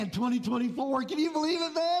2024. Can you believe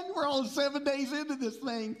it, man? We're all 7 days into this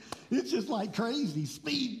thing. It's just like crazy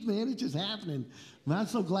speed, man. It's just happening. Man, I'm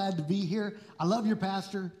so glad to be here. I love your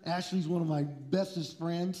pastor. Ashley's one of my bestest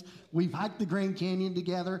friends. We've hiked the Grand Canyon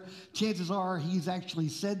together. Chances are he's actually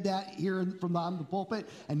said that here from the pulpit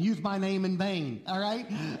and used my name in vain, all right,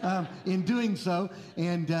 in doing so.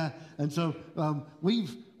 And so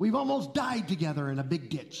we've almost died together in a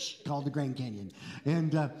big ditch called the Grand Canyon.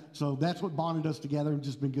 And so that's what bonded us together and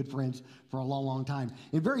just been good friends for a long, long time.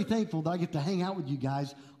 And very thankful that I get to hang out with you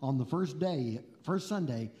guys on the first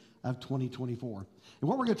Sunday of 2024. And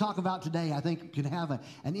what we're going to talk about today, I think, can have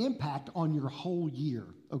an impact on your whole year,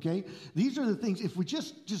 okay? These are the things, if we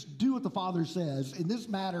just do what the Father says in this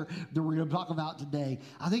matter that we're going to talk about today,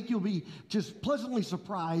 I think you'll be just pleasantly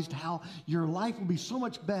surprised how your life will be so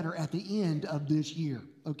much better at the end of this year,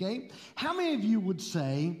 okay? How many of you would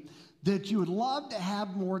say that you would love to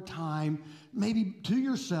have more time, maybe to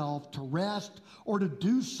yourself, to rest, or to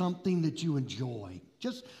do something that you enjoy?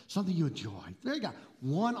 Just something you enjoy. There you go.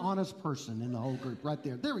 One honest person in the whole group right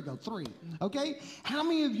there. There we go. 3. Okay? How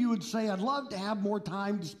many of you would say, I'd love to have more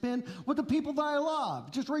time to spend with the people that I love?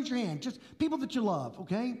 Just raise your hand. Just people that you love,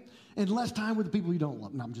 okay? And less time with the people you don't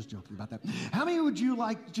love. No, I'm just joking about that. How many would you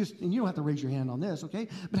like and you don't have to raise your hand on this, okay?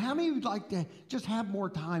 But how many would like to just have more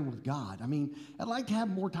time with God? I mean, I'd like to have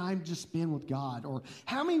more time to just spend with God. Or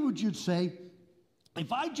how many would you say,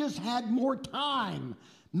 if I just had more time,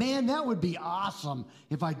 man, that would be awesome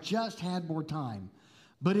if I just had more time.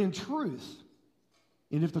 But in truth,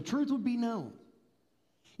 and if the truth would be known,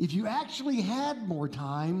 if you actually had more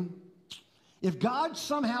time, if God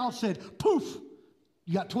somehow said, poof,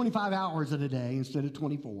 you got 25 hours in a day instead of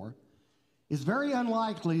 24, it's very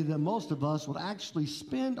unlikely that most of us would actually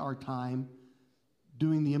spend our time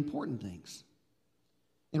doing the important things.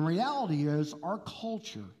 And reality is our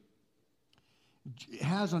culture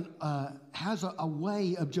has a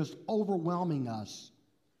way of just overwhelming us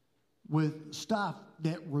with stuff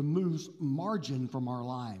that removes margin from our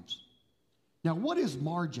lives. Now, what is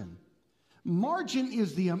margin? Margin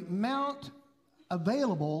is the amount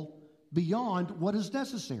available beyond what is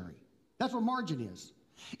necessary. That's what margin is.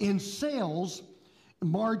 In sales,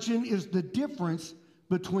 margin is the difference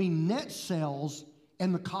between net sales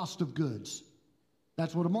and the cost of goods.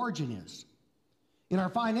 That's what a margin is. In our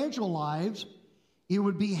financial lives, it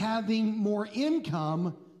would be having more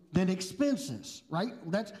income than expenses, right?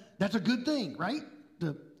 That's a good thing, right?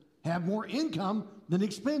 To have more income than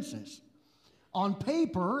expenses. On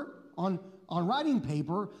paper, on writing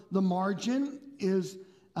paper, the margin is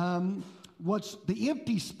what's the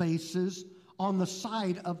empty spaces on the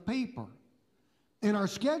side of paper. In our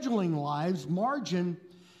scheduling lives, margin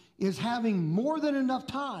is having more than enough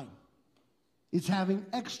time. It's having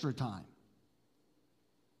extra time.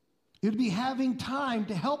 It'd be having time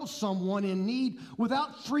to help someone in need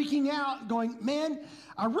without freaking out, going, man,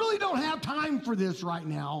 I really don't have time for this right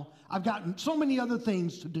now. I've got so many other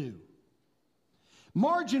things to do.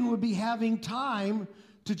 Margin would be having time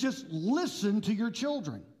to just listen to your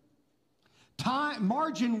children.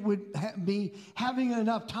 Margin would be having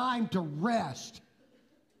enough time to rest,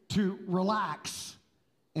 to relax,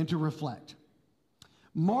 and to reflect.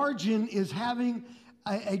 Margin is having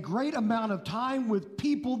a great amount of time with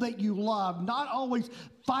people that you love, not always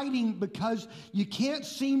fighting because you can't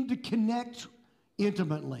seem to connect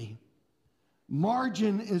intimately.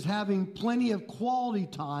 Margin is having plenty of quality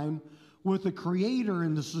time with the creator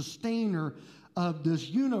and the sustainer of this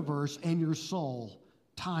universe and your soul,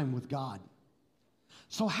 time with God.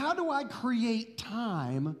 So how do I create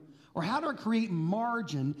time, or how do I create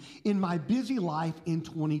margin in my busy life in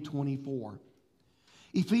 2024?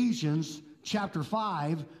 Ephesians chapter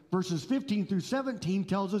 5, verses 15 through 17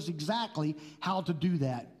 tells us exactly how to do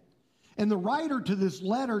that. And the writer to this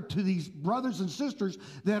letter to these brothers and sisters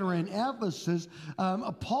that are in Ephesus,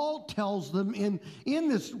 Paul tells them in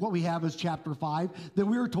this, what we have is chapter 5, that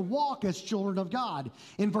we are to walk as children of God.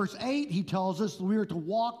 In verse 8, he tells us that we are to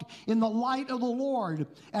walk in the light of the Lord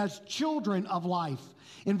as children of life.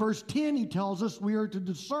 In verse 10, he tells us we are to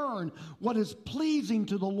discern what is pleasing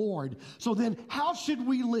to the Lord. So then, how should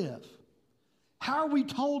we live? How are we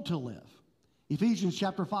told to live? Ephesians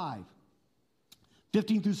chapter 5,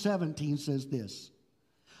 15 through 17 says this.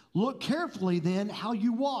 Look carefully then how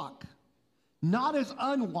you walk, not as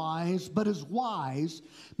unwise, but as wise,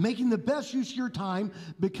 making the best use of your time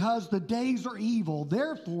because the days are evil.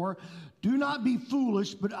 Therefore, do not be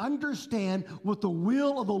foolish, but understand what the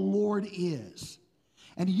will of the Lord is.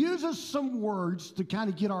 And he uses some words to kind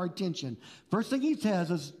of get our attention. First thing he says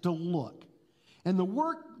is to look. And the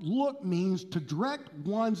word look means to direct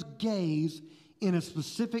one's gaze in a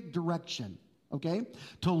specific direction. okay?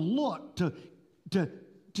 To look, to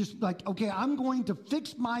just like, okay, I'm going to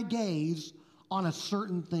fix my gaze on a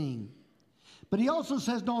certain thing. But he also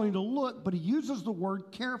says not only to look, but he uses the word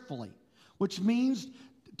carefully, which means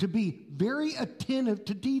to be very attentive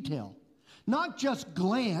to detail. Not just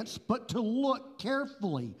glance, but to look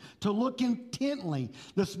carefully, to look intently.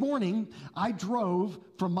 This morning, I drove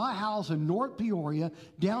from my house in North Peoria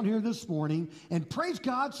down here this morning, and praise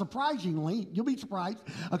God, surprisingly, you'll be surprised,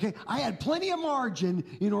 okay, I had plenty of margin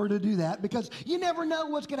in order to do that because you never know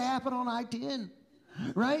what's going to happen on I-10,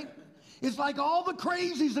 right? It's like all the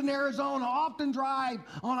crazies in Arizona often drive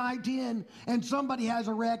on I-10 and somebody has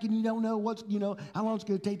a wreck and you don't know how long it's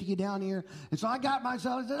going to take to get down here. And so I got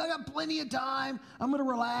myself, I said, I got plenty of time. I'm going to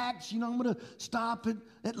relax. I'm going to stop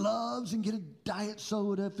at Love's and get a diet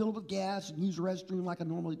soda, fill it with gas, and use the restroom like I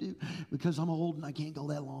normally do because I'm old and I can't go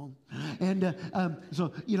that long. And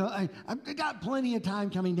so I got plenty of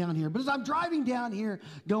time coming down here. But as I'm driving down here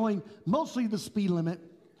going mostly the speed limit,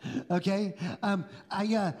 okay, I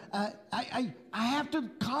have to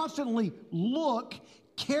constantly look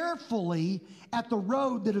carefully at the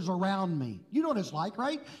road that is around me. You know what it's like,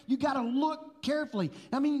 right? You got to look carefully.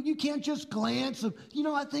 I mean, you can't just glance of,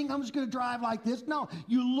 I think I'm just going to drive like this. No,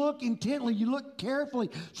 you look intently, you look carefully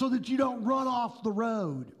so that you don't run off the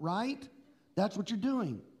road, right? That's what you're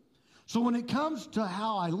doing. So when it comes to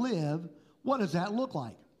how I live, what does that look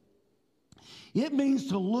like? It means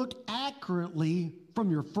to look accurately from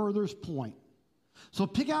your furthest point. So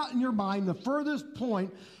pick out in your mind the furthest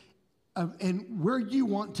point and where you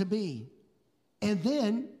want to be. And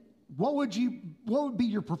then what would be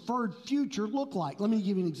your preferred future look like? Let me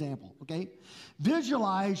give you an example, okay?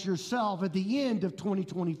 Visualize yourself at the end of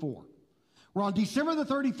 2024. We're on December the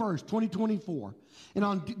 31st, 2024. And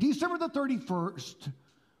on December the 31st,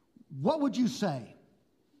 what would you say?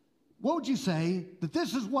 What would you say that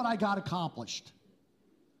this is what I got accomplished?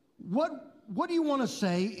 What do you want to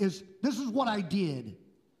say is this is what I did?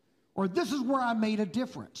 Or this is where I made a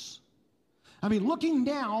difference? I mean, looking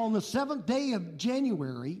now on the 7th day of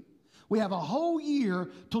January, we have a whole year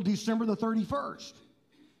till December the 31st.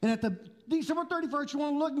 And at the December 31st, you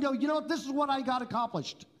want to look and go, you know what, this is what I got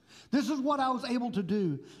accomplished. This is what I was able to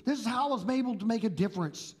do. This is how I was able to make a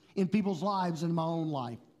difference in people's lives and in my own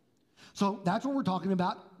life. So that's what we're talking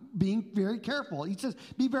about, being very careful. He says,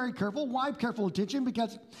 be very careful. Why careful attention?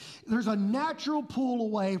 Because there's a natural pull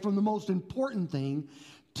away from the most important thing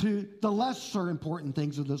to the lesser important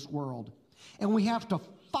things of this world. And we have to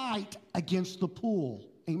fight against the pull.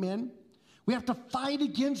 Amen? We have to fight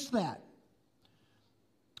against that.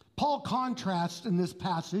 Paul contrasts in this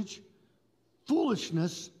passage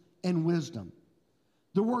foolishness and wisdom.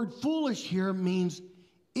 The word foolish here means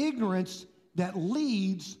ignorance that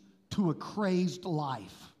leads to a crazed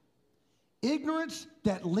life. Ignorance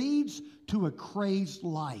that leads to a crazed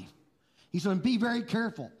life. He said, be very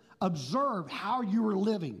careful. Observe how you are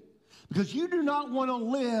living. Because you do not want to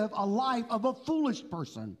live a life of a foolish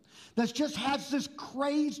person that just has this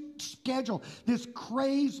crazed schedule, this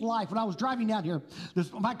crazed life. When I was driving down here,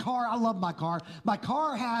 my car, I love my car. My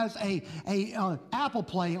car has a Apple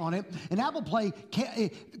Play on it. And Apple Play,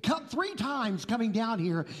 cut 3 times coming down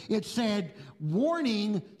here, it said,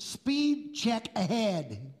 warning, speed check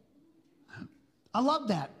ahead. I love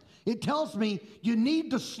that. It tells me you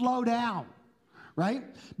need to slow down. Right?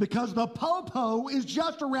 Because the po-po is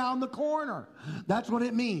just around the corner. That's what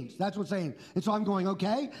it means. That's what it's saying. And so I'm going,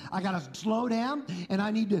 okay, I got to slow down and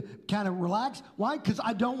I need to kind of relax. Why? Because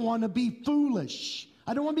I don't want to be foolish.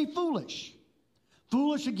 I don't want to be foolish.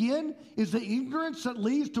 Foolish, again, is the ignorance that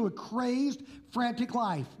leads to a crazed, frantic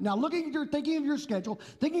life. Now, thinking of your schedule,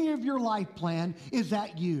 thinking of your life plan, is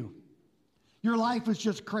that you? Your life is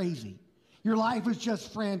just crazy. Your life is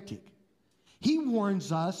just frantic. He warns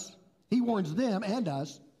them and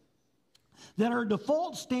us that our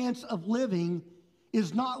default stance of living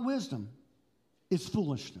is not wisdom, it's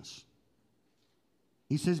foolishness.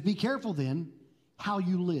 He says, be careful then how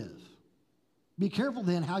you live. Be careful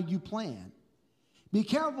then how you plan. Be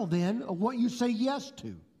careful then of what you say yes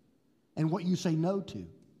to and what you say no to.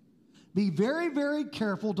 Be very, very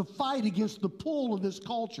careful to fight against the pull of this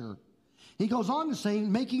culture. He goes on to say,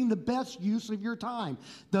 making the best use of your time.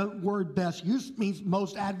 The word best use means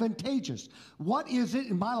most advantageous. What is it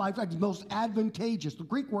in my life that's most advantageous? The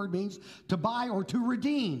Greek word means to buy or to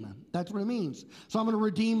redeem. That's what it means. So I'm going to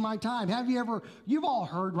redeem my time. You've all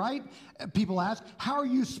heard, right? People ask, how are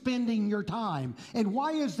you spending your time? And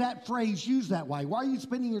why is that phrase used that way? Why are you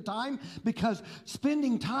spending your time? Because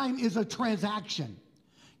spending time is a transaction.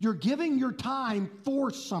 You're giving your time for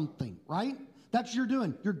something, right? That's what you're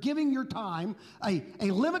doing. You're giving your time, a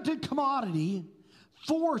limited commodity,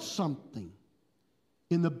 for something.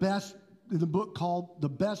 in the book called The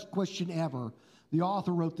Best Question Ever, the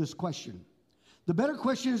author wrote this question. The better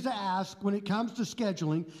question is to ask when it comes to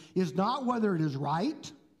scheduling is not whether it is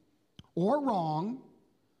right or wrong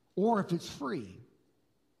or if it's free.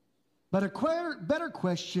 But a better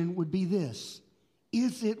question would be this: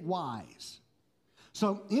 is it wise?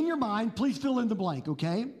 So in your mind, please fill in the blank,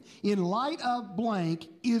 okay? In light of blank,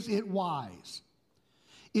 is it wise?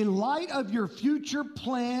 In light of your future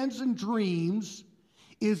plans and dreams,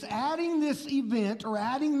 is adding this event or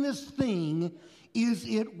adding this thing, is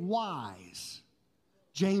it wise?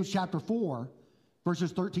 James chapter 4,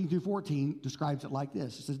 verses 13 through 14 describes it like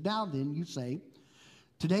this. It says, now then, you say,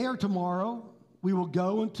 today or tomorrow we will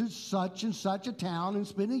go into such and such a town and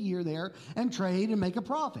spend a year there and trade and make a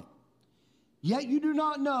profit. Yet you do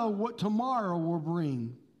not know what tomorrow will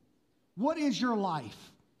bring. What is your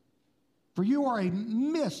life? For you are a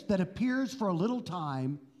mist that appears for a little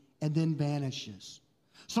time and then vanishes.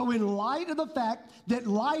 So in light of the fact that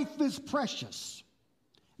life is precious,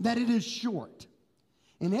 that it is short,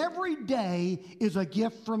 and every day is a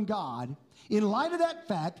gift from God, in light of that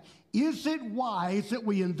fact, is it wise that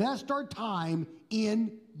we invest our time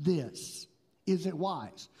in this? Is it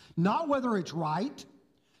wise? Not whether it's right,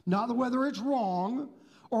 not whether it's wrong,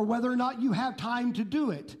 or whether or not you have time to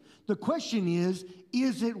do it. The question is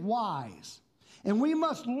it wise? And we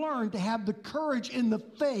must learn to have the courage and the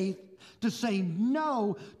faith to say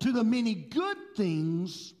no to the many good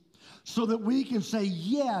things so that we can say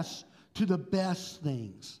yes to the best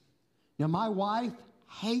things. Now, my wife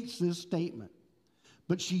hates this statement,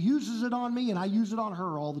 but she uses it on me and I use it on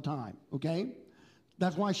her all the time, okay?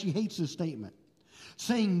 That's why she hates this statement.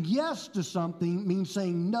 Saying yes to something means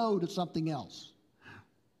saying no to something else.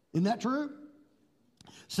 Isn't that true?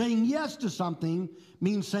 Saying yes to something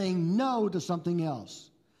means saying no to something else.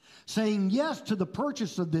 Saying yes to the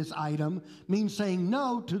purchase of this item means saying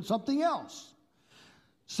no to something else.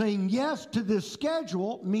 Saying yes to this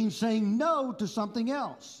schedule means saying no to something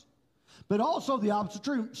else. But also the opposite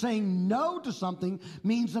true. Saying no to something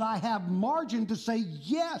means that I have margin to say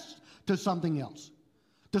yes to something else.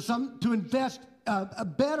 To invest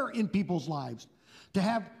better in people's lives. To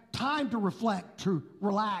have time to reflect, to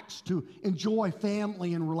relax, to enjoy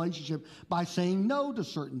family and relationship by saying no to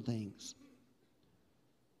certain things.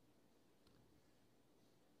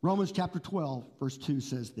 Romans chapter 12, verse 2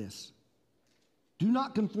 says this. Do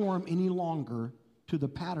not conform any longer to the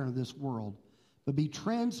pattern of this world, but be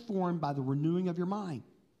transformed by the renewing of your mind.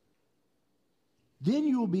 Then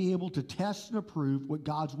you will be able to test and approve what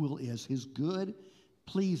God's will is, his good,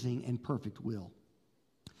 pleasing, and perfect will.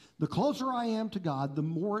 The closer I am to God, the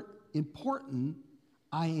more important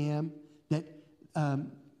I am than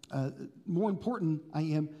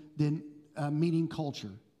meeting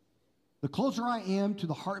culture. The closer I am to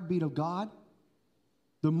the heartbeat of God,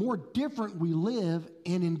 the more different we live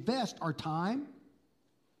and invest our time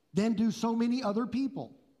than do so many other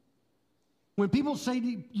people. When people say to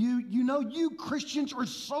you, you know, you Christians are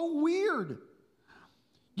so weird,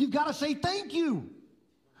 you've got to say thank you.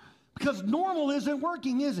 Because normal isn't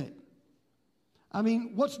working, is it? I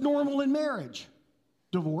mean, what's normal in marriage?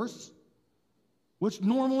 Divorce. What's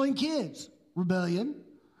normal in kids? Rebellion.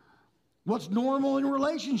 What's normal in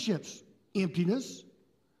relationships? Emptiness.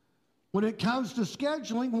 When it comes to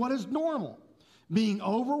scheduling, what is normal? Being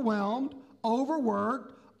overwhelmed,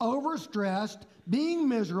 overworked, overstressed, being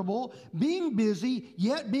miserable, being busy,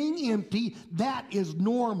 yet being empty. That is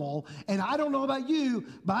normal. And I don't know about you,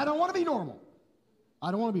 but I don't want to be normal. I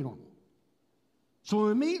don't want to be normal. So when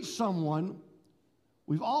we meet someone,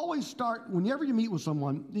 we've always whenever you meet with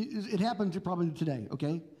someone, it happens probably today,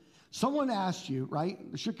 okay? Someone asked you, right,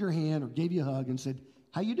 shook your hand or gave you a hug and said,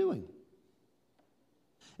 how you doing?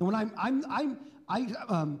 And when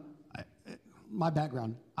my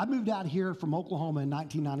background, I moved out here from Oklahoma in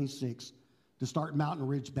 1996 to start Mountain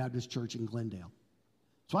Ridge Baptist Church in Glendale.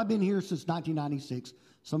 So I've been here since 1996.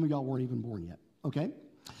 Some of y'all weren't even born yet, okay?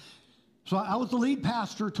 So I was the lead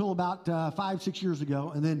pastor till about 5-6 years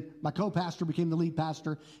ago, and then my co-pastor became the lead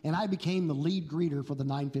pastor, and I became the lead greeter for the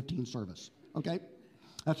 9:15 service, okay?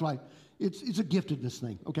 That's right. It's a giftedness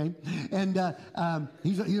thing, okay? And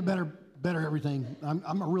he's a better everything.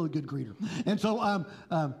 I'm a really good greeter. And so I'm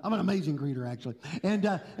an amazing greeter, actually.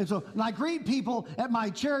 And so when I greet people at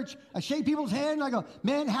my church, I shake people's hand, and I go,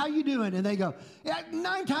 man, how you doing? And they go,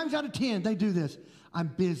 9 times out of 10, they do this.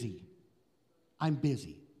 I'm busy. I'm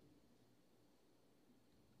busy.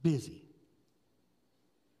 Busy.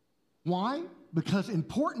 Why? Because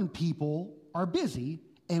important people are busy,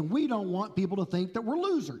 and we don't want people to think that we're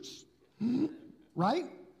losers. Right?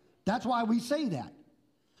 That's why we say that.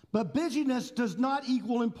 But busyness does not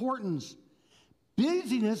equal importance.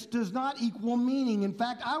 Busyness does not equal meaning. In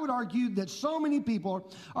fact, I would argue that so many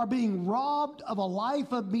people are being robbed of a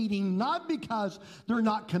life of meaning, not because they're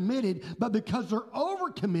not committed, but because they're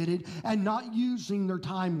overcommitted and not using their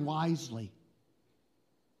time wisely.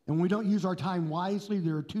 And when we don't use our time wisely,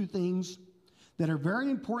 there are two things that are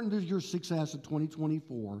very important to your success in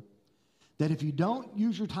 2024. That if you don't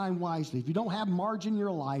use your time wisely, if you don't have margin in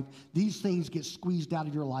your life, these things get squeezed out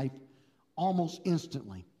of your life almost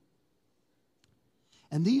instantly.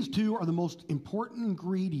 And these two are the most important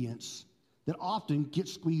ingredients that often get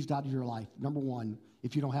squeezed out of your life. Number one,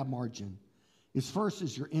 if you don't have margin, first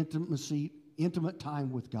is your intimate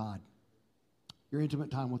time with God. Your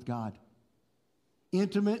intimate time with God.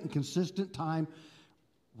 Intimate and consistent time,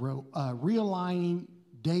 realigning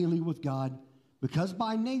daily with God, because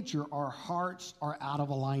by nature our hearts are out of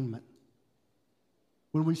alignment.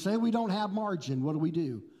 When we say we don't have margin, what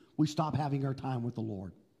do? We stop having our time with the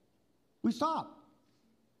Lord. We stop.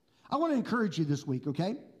 I want to encourage you this week,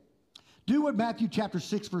 okay? Do what Matthew chapter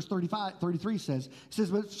 6, verse 33 says. It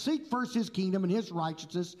says, but seek first his kingdom and his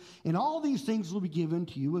righteousness, and all these things will be given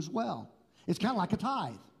to you as well. It's kind of like a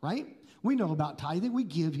tithe, right? We know about tithing. We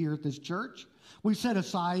give here at this church. We set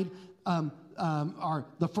aside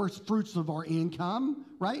the first fruits of our income,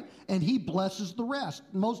 right? And he blesses the rest.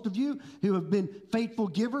 Most of you who have been faithful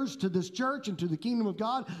givers to this church and to the kingdom of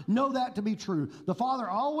God know that to be true. The Father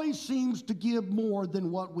always seems to give more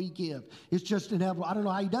than what we give. It's just inevitable. I don't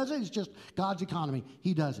know how he does it. It's just God's economy.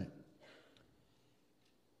 He does it.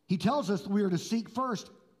 He tells us we are to seek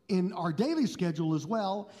first in our daily schedule as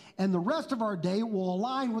well, and the rest of our day will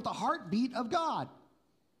align with the heartbeat of God.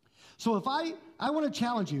 So if I want to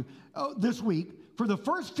challenge you this week, for the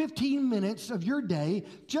first 15 minutes of your day,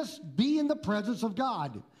 just be in the presence of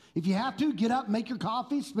God. If you have to, get up, make your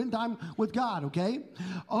coffee, spend time with God, okay?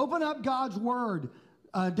 Open up God's Word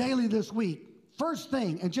daily this week. First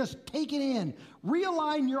thing, and just take it in.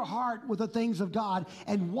 Realign your heart with the things of God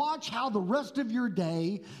and watch how the rest of your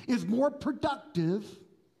day is more productive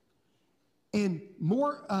and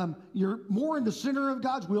you're more in the center of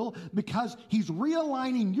God's will because he's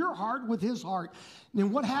realigning your heart with his heart.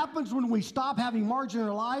 And what happens when we stop having margin in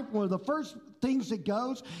our life? One of the first things that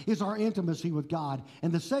goes is our intimacy with God.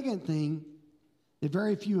 And the second thing that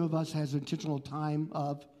very few of us has intentional time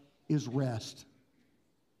of is rest.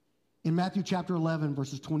 In Matthew chapter 11,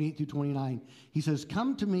 verses 28 through 29, he says,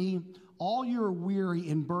 come to me, all you are weary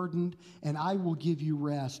and burdened, and I will give you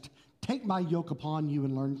rest. Take my yoke upon you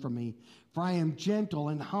and learn from me, for I am gentle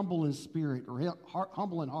and humble in spirit, or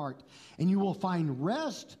humble in heart, and you will find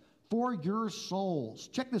rest for your souls.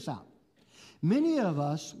 Check this out. Many of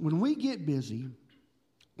us, when we get busy,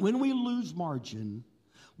 when we lose margin,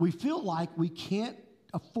 we feel like we can't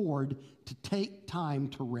afford to take time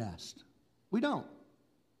to rest. We don't.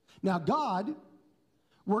 Now, God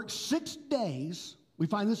worked 6 days. We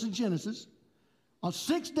find this in Genesis. On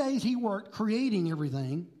 6 days, he worked creating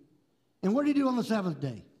everything. And what did he do on the seventh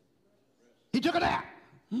day? He took a nap,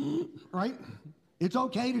 right? It's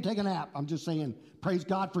okay to take a nap. I'm just saying, praise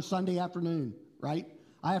God for Sunday afternoon, right?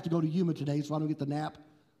 I have to go to Yuma today, so I don't get the nap.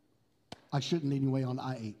 I shouldn't anyway on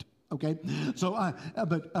I-8, okay? So,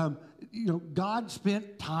 God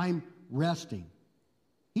spent time resting.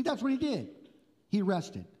 That's what he did. He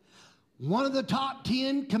rested. One of the top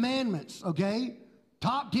 10 commandments, okay?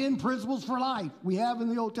 Top 10 principles for life we have in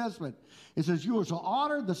the Old Testament. It says, you shall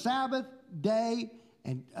honor the Sabbath day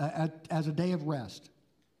and as a day of rest.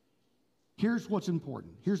 Here's what's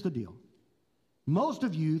important. Here's the deal. Most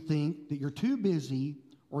of you think that you're too busy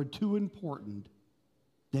or too important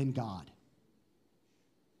than God.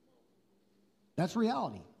 That's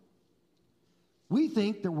reality. We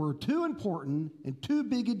think that we're too important and too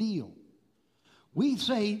big a deal. We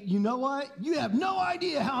say, you know what? You have no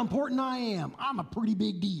idea how important I am. I'm a pretty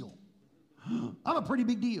big deal. I'm a pretty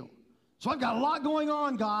big deal. So I've got a lot going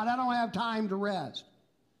on, God. I don't have time to rest.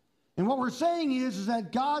 And what we're saying is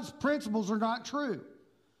that God's principles are not true.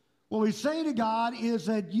 What we say to God is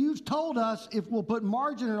that you've told us if we'll put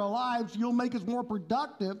margin in our lives, you'll make us more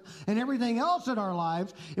productive and everything else in our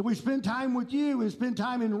lives. If we spend time with you and spend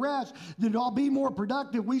time in rest, then I'll be more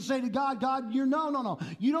productive. We say to God, no.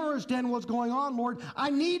 You don't understand what's going on, Lord. I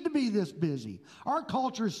need to be this busy. Our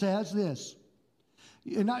culture says this,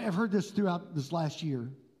 and I've heard this throughout this last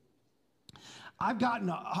year.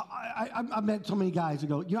 I've met so many guys who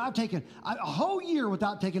go, I've taken a whole year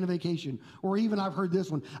without taking a vacation, or even I've heard this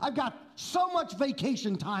one. I've got so much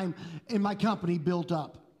vacation time in my company built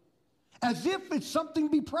up, as if it's something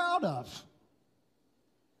to be proud of.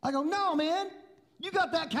 I go, no, man, you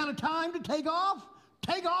got that kind of time to take off?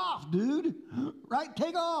 Take off, dude, right?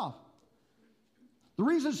 Take off. The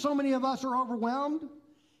reason so many of us are overwhelmed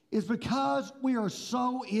is because we are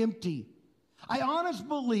so empty. I honestly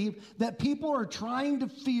believe that people are trying to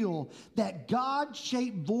fill that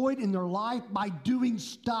God-shaped void in their life by doing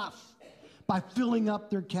stuff, by filling up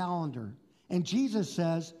their calendar. And Jesus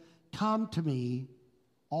says, come to me,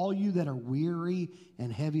 all you that are weary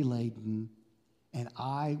and heavy laden, and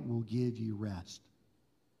I will give you rest.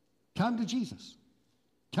 Come to Jesus.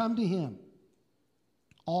 Come to him.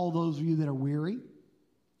 All those of you that are weary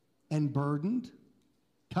and burdened,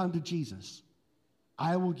 come to Jesus.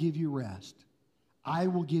 I will give you rest. I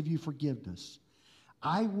will give you forgiveness.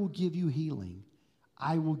 I will give you healing.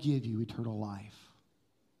 I will give you eternal life.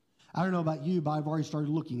 I don't know about you, but I've already started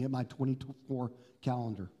looking at my 2024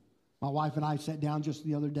 calendar. My wife and I sat down just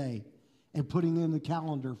the other day and putting in the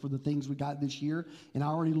calendar for the things we got this year, and I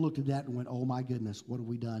already looked at that and went, oh my goodness, what have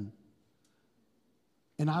we done?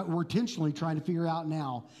 And we're intentionally trying to figure out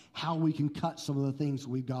now how we can cut some of the things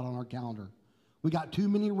we've got on our calendar. We got too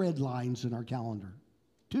many red lines in our calendar.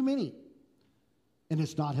 Too many. And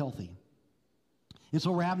it's not healthy. And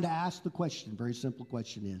so we're having to ask the question, very simple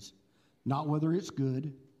question is, not whether it's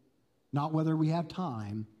good, not whether we have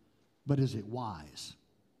time, but is it wise?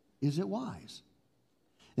 Is it wise?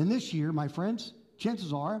 And this year, my friends,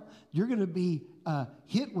 chances are you're going to be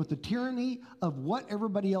hit with the tyranny of what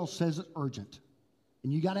everybody else says is urgent.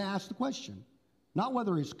 And you got to ask the question, not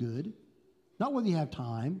whether it's good, not whether you have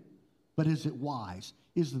time, but is it wise?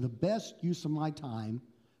 Is it the best use of my time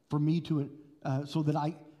for me to, so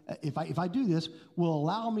that if I do this, will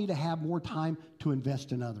allow me to have more time to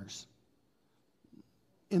invest in others,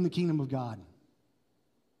 in the kingdom of God,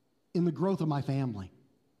 in the growth of my family,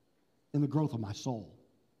 in the growth of my soul.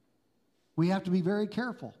 We have to be very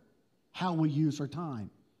careful how we use our time.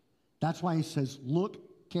 That's why he says, look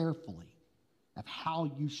carefully at how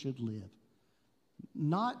you should live.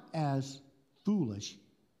 Not as foolish,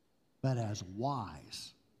 but as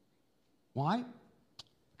wise. Why?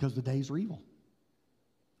 Because the days are evil.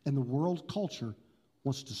 And the world culture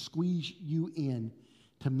wants to squeeze you in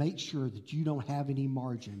to make sure that you don't have any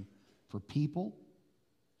margin for people,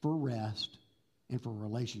 for rest, and for a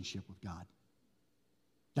relationship with God.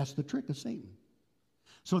 That's the trick of Satan.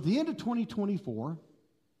 So at the end of 2024,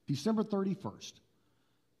 December 31st,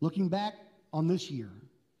 looking back on this year,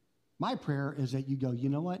 my prayer is that you go, you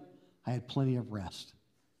know what? I had plenty of rest.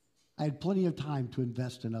 I had plenty of time to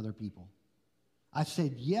invest in other people. I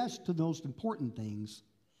said yes to the most important things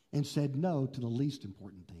and said no to the least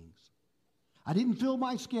important things. I didn't fill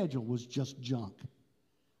my schedule with just junk.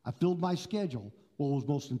 I filled my schedule what was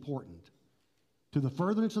most important. To the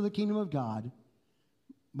furtherance of the kingdom of God,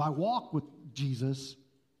 my walk with Jesus,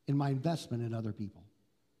 and my investment in other people.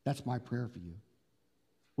 That's my prayer for you.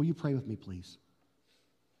 Will you pray with me, please?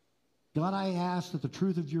 God, I ask that the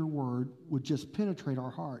truth of your word would just penetrate our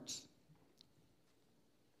hearts.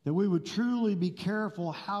 That we would truly be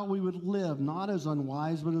careful how we would live, not as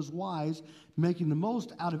unwise, but as wise, making the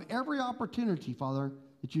most out of every opportunity, Father,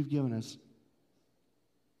 that you've given us.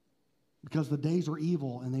 Because the days are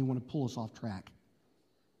evil and they want to pull us off track.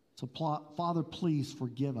 So, Father, please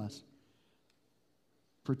forgive us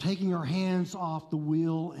for taking our hands off the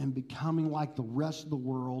wheel and becoming like the rest of the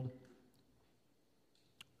world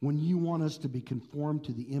when you want us to be conformed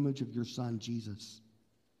to the image of your Son, Jesus.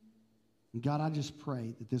 And God, I just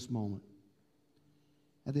pray that this moment,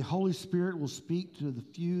 that the Holy Spirit will speak to the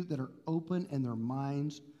few that are open and their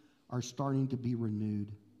minds are starting to be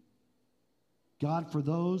renewed. God, for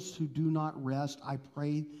those who do not rest, I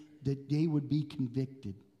pray that they would be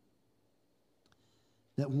convicted.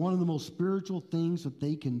 That one of the most spiritual things that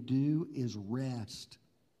they can do is rest.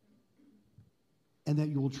 And that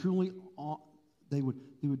you will truly, they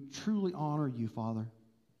would truly honor you, Father,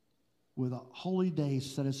 with a holy day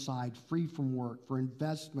set aside, free from work, for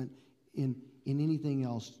investment in anything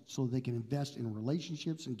else, so they can invest in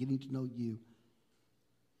relationships and getting to know you.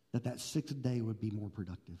 That sixth day would be more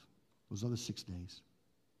productive, those other 6 days.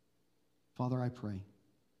 Father, I pray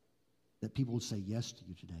that people would say yes to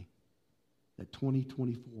you today. That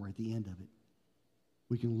 2024, at the end of it,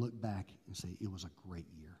 we can look back and say it was a great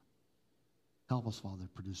year. Help us, Father,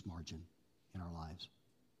 produce margin in our lives.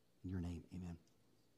 In your name, amen.